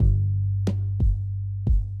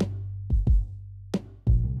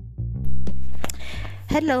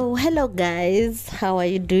Hello, guys. How are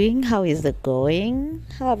you doing? How is it going?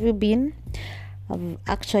 How have you been? I've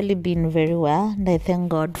actually been very well, and I thank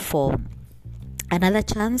God for another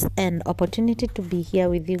chance and opportunity to be here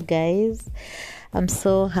with you guys. I'm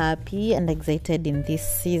so happy and excited in this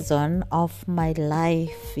season of my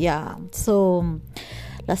life. Yeah. So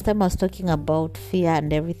last time I was talking about fear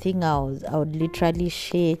and everything. I would literally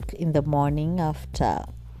shake in the morning after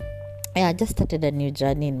I just started a new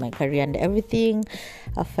journey in my career and everything.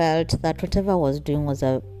 I felt that whatever I was doing was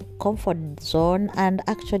a comfort zone, and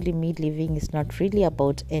actually me living is not really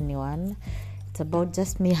about anyone. It's about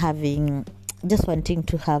just me wanting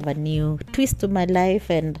to have a new twist to my life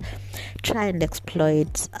and try and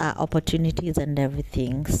exploit opportunities and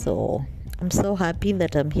everything. So I'm so happy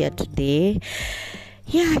that I'm here today.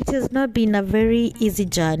 Yeah, it has not been a very easy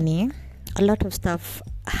journey. A lot of stuff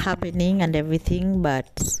happening and everything,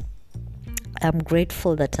 but I'm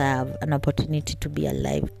grateful that I have an opportunity to be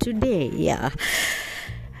alive today. Yeah,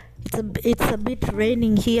 it's a bit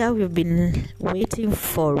raining here. We've been waiting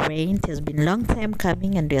for rain. It has been a long time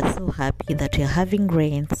coming, and we are so happy that we are having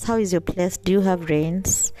rains. How is your place? Do you have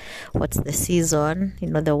rains? What's the season?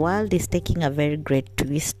 The world is taking a very great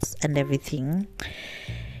twist and everything.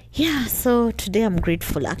 Yeah, so today I'm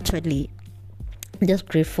grateful. Actually, just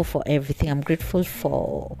grateful for everything. I'm grateful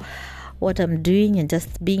for what I'm doing and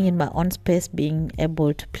just being in my own space, being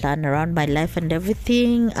able to plan around my life and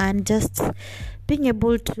everything, and just being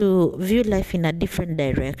able to view life in a different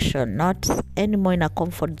direction, not anymore in a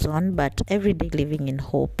comfort zone, but every day living in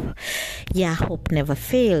hope. Yeah, hope never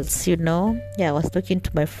fails. Yeah, I was talking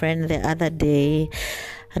to my friend the other day,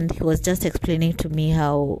 and he was just explaining to me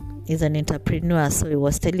how he's an entrepreneur. So he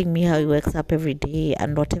was telling me how he wakes up every day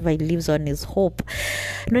and whatever he lives on is hope.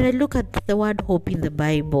 And when I look at the word hope in the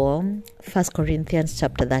Bible, 1 Corinthians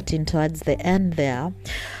chapter 13, towards the end there,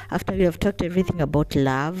 after we have talked everything about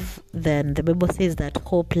love, then the Bible says that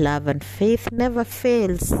hope, love, and faith never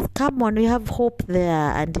fails. Come on, we have hope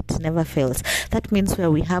there and it never fails. That means where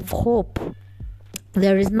we have hope,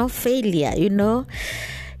 there is no failure,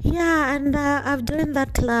 Yeah, and I've joined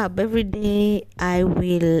that club. Every day I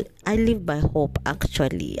live by hope.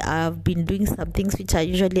 Actually, I've been doing some things which are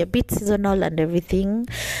usually a bit seasonal and everything,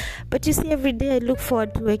 but you see, every day I look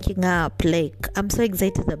forward to waking up. Like, I'm so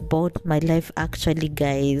excited about my life. Actually,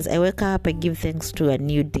 guys, I wake up, I give thanks to a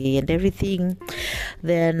new day and everything.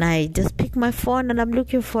 Then I just pick my phone and I'm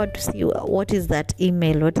looking forward to see what is that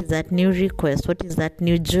email, what is that new request, what is that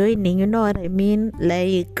new joining. You know what I mean?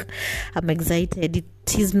 Like, I'm excited. It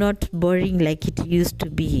is not boring like it used to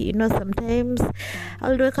be. Sometimes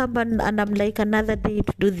I'll wake up and I'm like, another day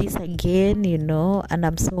to do this again, and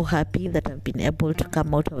I'm so happy that I've been able to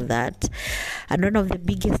come out of that. And one of the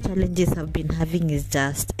biggest challenges I've been having is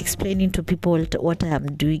just explaining to people what I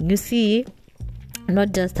am doing. You see, I'm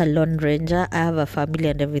not just a lone ranger. I have a family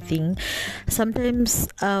and everything. Sometimes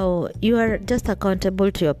you are just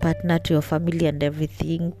accountable to your partner, to your family and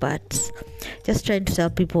everything, but just trying to tell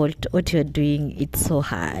people what you're doing, it's so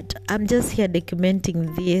hard. I'm just here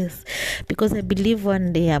documenting this because I believe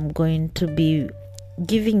one day I'm going to be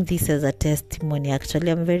giving this as a testimony. Actually,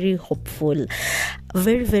 I'm very hopeful,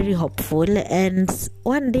 very, very hopeful. And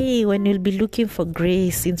one day when you'll be looking for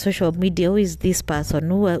grace in social media, who is this person,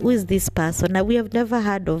 who is this person, we have never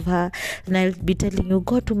heard of her, and I'll be telling you,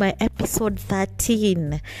 go to my episode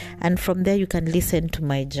 13, and from there you can listen to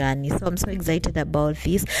my journey. So I'm so excited about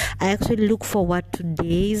this. I actually look forward to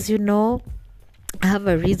days. I have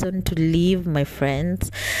a reason to live, my friends.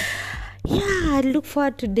 Yeah, I look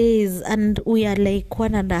forward to days, and we are like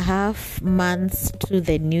 1.5 months to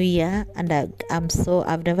the new year, and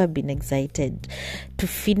I've never been excited to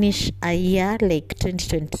finish a year like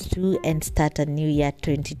 2022 and start a new year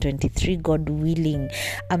 2023, God willing.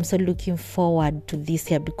 I'm so looking forward to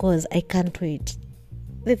this year because I can't wait.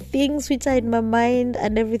 The things which are in my mind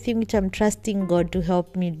and everything which I'm trusting God to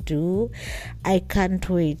help me do, I can't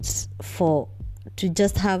wait to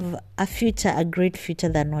just have a great future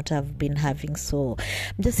than what I've been having. So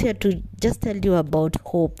I'm just here to just tell you about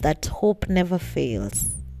hope, that hope never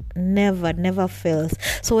fails. Never fails.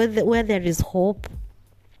 So where there is hope,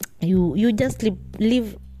 you just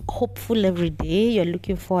live hopeful every day. You're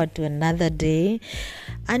looking forward to another day.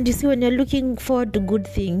 And you see, when you're looking forward to good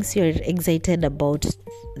things, you're excited about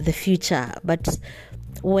the future. But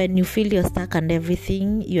when you feel you're stuck and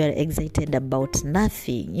everything, you are excited about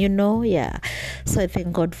nothing, Yeah. So I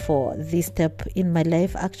thank God for this step in my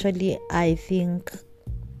life. Actually, I think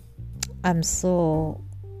I'm so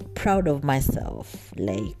proud of myself.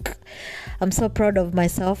 I'm so proud of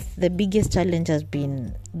myself. The biggest challenge has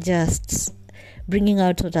been just bringing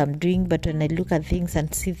out what I'm doing, but when I look at things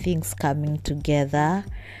and see things coming together,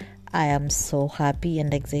 I am so happy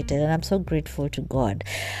and excited, and I'm so grateful to God.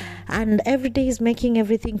 And every day is making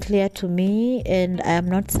everything clear to me, and I am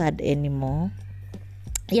not sad anymore.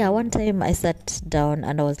 Yeah, one time I sat down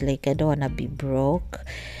and I was like, I don't want to be broke.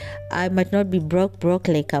 I might not be broke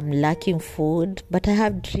like I'm lacking food, but I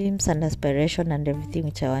have dreams and aspiration and everything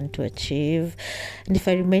which I want to achieve. And if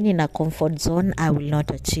I remain in a comfort zone, I will not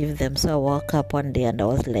achieve them. So I woke up one day and I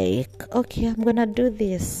was like, okay, I'm gonna do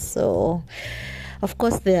this. So of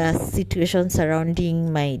course there are situations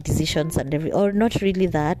surrounding my decisions and or not really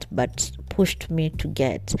that, but pushed me to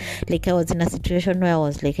get, like, I was in a situation where I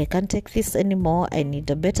was like, I can't take this anymore. I need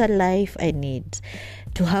a better life. I need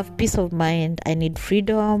to have peace of mind. I need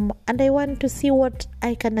freedom, and I want to see what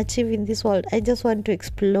I can achieve in this world. I just want to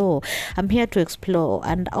explore. I'm here to explore,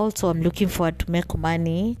 and also I'm looking forward to make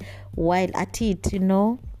money while at it,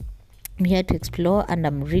 I'm here to explore, and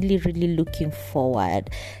I'm really, really looking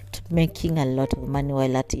forward to making a lot of money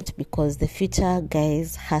while at it, because the future,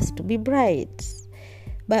 guys, has to be bright.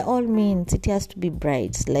 By all means, it has to be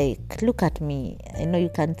bright. Like, look at me. I know you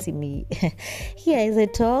can't see me here as I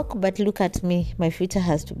talk, but look at me. My future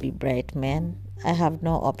has to be bright, man. I have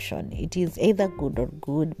no option. It is either good or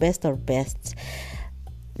good, best or best.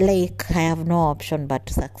 Like, I have no option but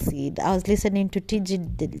to succeed. I was listening to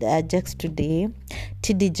TD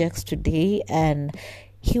Jakes today, and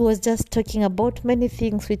he was just talking about many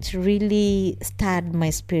things which really stirred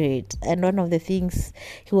my spirit. And one of the things,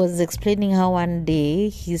 he was explaining how one day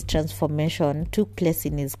his transformation took place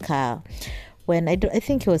in his car. When I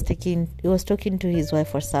think he was talking to his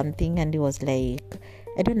wife or something, and he was like,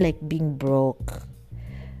 I don't like being broke.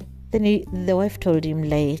 Then the wife told him,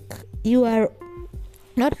 like, you are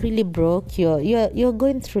not really broke, you're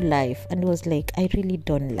going through life. And he was like, I really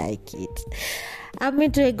don't like it.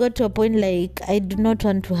 I got to a point like, I do not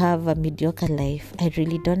want to have a mediocre life. I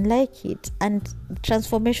really don't like it. And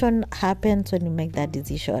transformation happens when you make that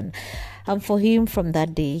decision. And for him, from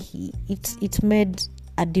that day, it made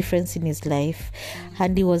a difference in his life.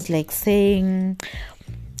 And he was like saying,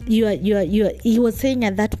 he was saying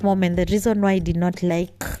at that moment, the reason why he did not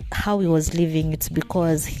like how he was living, it's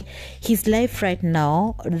because his life right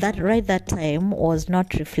now, that time, was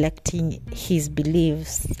not reflecting his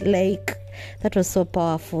beliefs. Like, that was so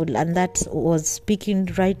powerful, and that was speaking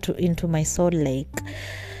right into my soul. Like,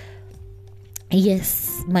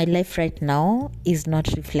 yes, my life right now is not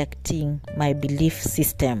reflecting my belief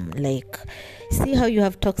system. Like, see how you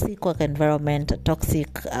have toxic work environment, a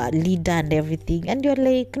toxic leader and everything, and you're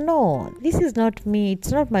like, no, this is not me,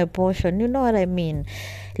 it's not my portion. You know what I mean?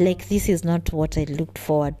 Like, this is not what I looked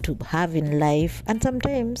forward to have in life. And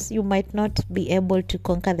sometimes you might not be able to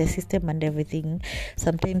conquer the system and everything.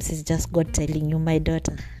 Sometimes it's just God telling you, my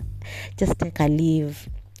daughter, just take a leave.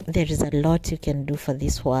 There is a lot you can do for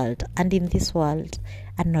this world, and in this world,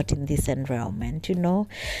 and not in this environment,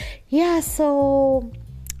 Yeah, so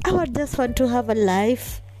I would just want to have a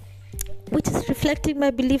life which is reflecting my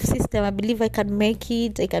belief system. I believe I can make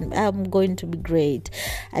it. I'm going to be great.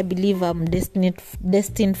 I believe I'm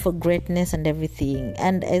destined for greatness and everything.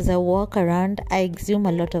 And as I walk around, I exude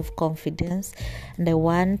a lot of confidence, and I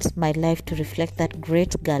want my life to reflect that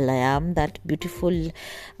great girl I am, that beautiful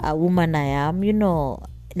woman I am.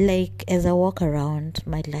 Like, as I walk around,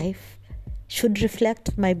 my life should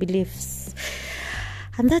reflect my beliefs.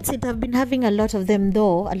 And that's it. I've been having a lot of them,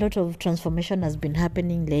 though. A lot of transformation has been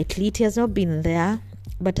happening lately. It has not been there,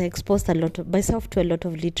 but I exposed myself to a lot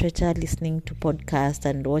of literature, listening to podcasts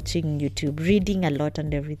and watching YouTube, reading a lot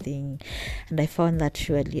and everything. And I found that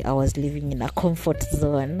surely I was living in a comfort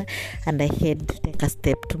zone, and I had to take a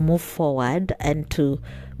step to move forward and to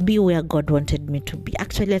be where God wanted me to be.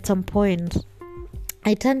 Actually, at some point,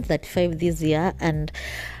 I turned 35 this year, and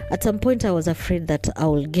at some point I was afraid that I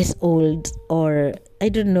will get old, or I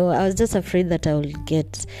don't know, I was just afraid that I will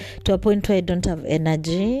get to a point where I don't have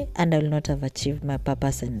energy and I will not have achieved my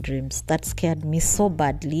purpose and dreams. That scared me so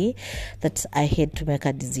badly that I had to make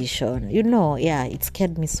a decision. It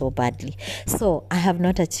scared me so badly. So I have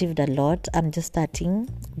not achieved a lot. I'm just starting,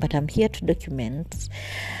 but I'm here to document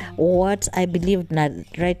what I believe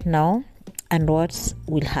right now and what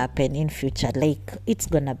will happen in future. Like, it's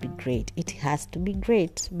gonna be great. It has to be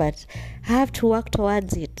great, but I have to work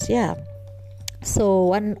towards it. Yeah. So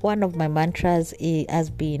one of my mantras has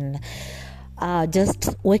been just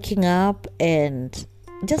waking up and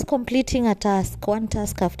just completing one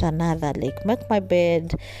task after another. Like, make my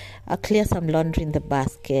bed, clear some laundry in the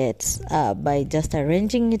basket by just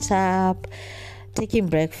arranging it up, taking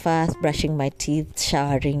breakfast, brushing my teeth,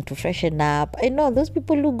 showering to freshen up. I know those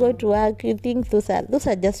people who go to work, you think those are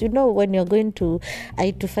just, when you're going to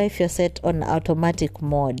 8 to 5, you're set on automatic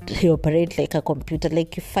mode. You operate like a computer.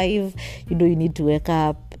 Like 5, you need to wake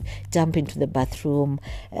up, jump into the bathroom,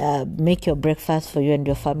 make your breakfast for you and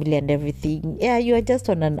your family and everything. Yeah, you are just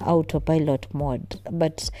on an autopilot mode.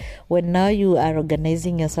 But when now you are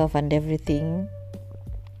organizing yourself and everything,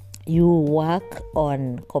 you work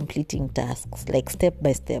on completing tasks, like step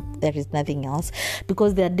by step. There is nothing else,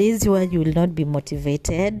 because there are days where you will not be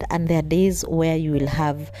motivated, and there are days where you will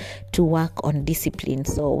have to work on discipline.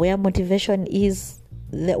 So where motivation is,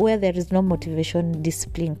 where there is no motivation,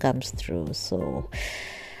 discipline comes through. So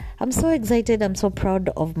I'm so excited. I'm so proud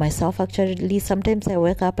of myself. Actually, sometimes I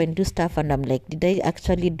wake up and do stuff and I'm like, did I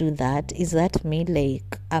actually do that? Is that me?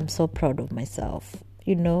 Like, I'm so proud of myself,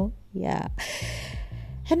 yeah.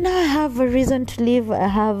 And now I have a reason to live. I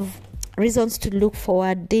have reasons to look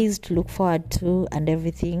forward, days to look forward to, and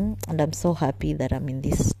everything. And I'm so happy that I'm in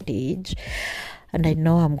this stage. And I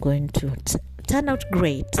know I'm going to turn out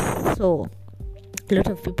great. So, a lot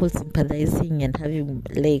of people sympathizing and having,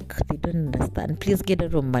 like, they don't understand. Please get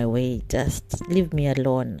out of my way. Just leave me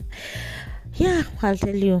alone. Yeah, I'll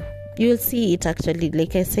tell you. You'll see it actually.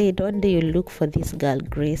 Like I said, one day you'll look for this girl,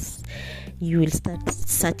 Grace. You will start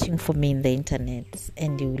searching for me in the internet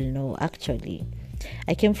and you will know, actually,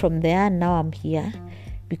 I came from there and now I'm here.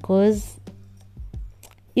 Because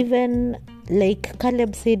even like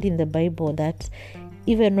Caleb said in the Bible that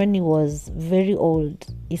even when he was very old,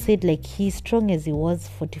 he said like he's strong as he was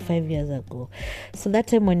 45 years ago. So that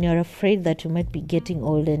time when you're afraid that you might be getting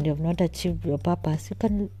old and you've not achieved your purpose, you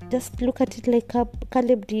can just look at it like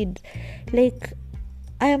Caleb did. Like,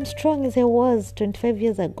 I am strong as I was 25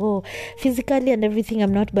 years ago. Physically and everything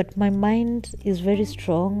I'm not, but my mind is very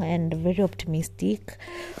strong and very optimistic.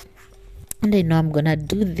 And I know I'm gonna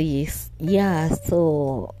do this. Yeah,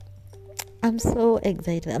 so I'm so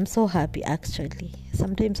excited. I'm so happy, actually.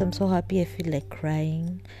 Sometimes I'm so happy I feel like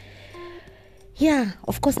crying. Yeah,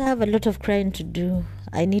 of course I have a lot of crying to do.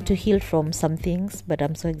 I need to heal from some things, but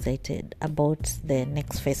I'm so excited about the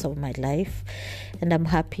next phase of my life. And I'm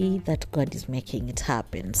happy that God is making it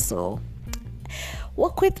happen. So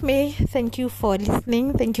walk with me. Thank you for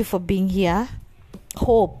listening. Thank you for being here.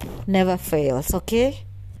 Hope never fails, okay?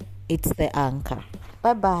 It's the anchor.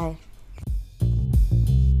 Bye-bye.